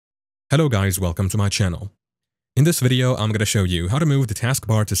Hello guys, welcome to my channel. In this video, I'm going to show you how to move the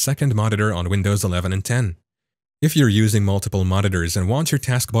taskbar to second monitor on Windows 11 and 10. If you're using multiple monitors and want your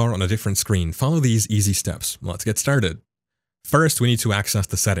taskbar on a different screen, follow these easy steps. Let's get started. First, we need to access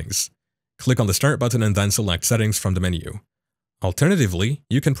the settings. Click on the Start button and then select Settings from the menu. Alternatively,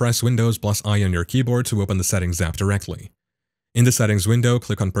 you can press Windows + I on your keyboard to open the Settings app directly. In the Settings window,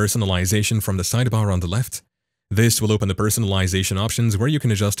 click on Personalization from the sidebar on the left. This will open the personalization options where you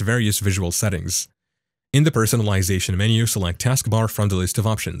can adjust various visual settings. In the personalization menu, select Taskbar from the list of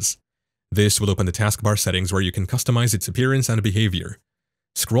options. This will open the taskbar settings where you can customize its appearance and behavior.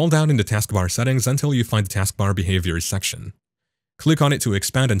 Scroll down in the taskbar settings until you find the taskbar behaviors section. Click on it to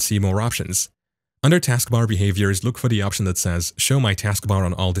expand and see more options. Under taskbar behaviors, look for the option that says Show my taskbar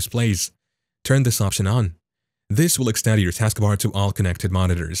on all displays. Turn this option on. This will extend your taskbar to all connected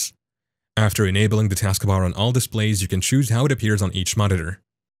monitors. After enabling the taskbar on all displays, you can choose how it appears on each monitor.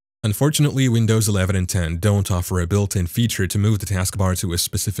 Unfortunately, Windows 11 and 10 don't offer a built-in feature to move the taskbar to a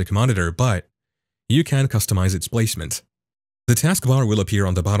specific monitor, but you can customize its placement. The taskbar will appear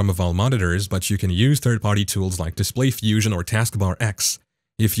on the bottom of all monitors, but you can use third-party tools like Display Fusion or Taskbar X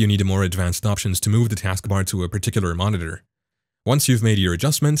if you need more advanced options to move the taskbar to a particular monitor. Once you've made your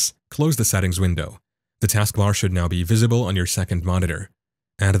adjustments, close the settings window. The taskbar should now be visible on your second monitor.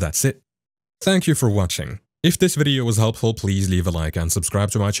 And that's it. Thank you for watching. If this video was helpful, please leave a like and subscribe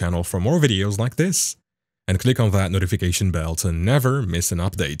to my channel for more videos like this. And click on that notification bell to never miss an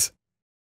update.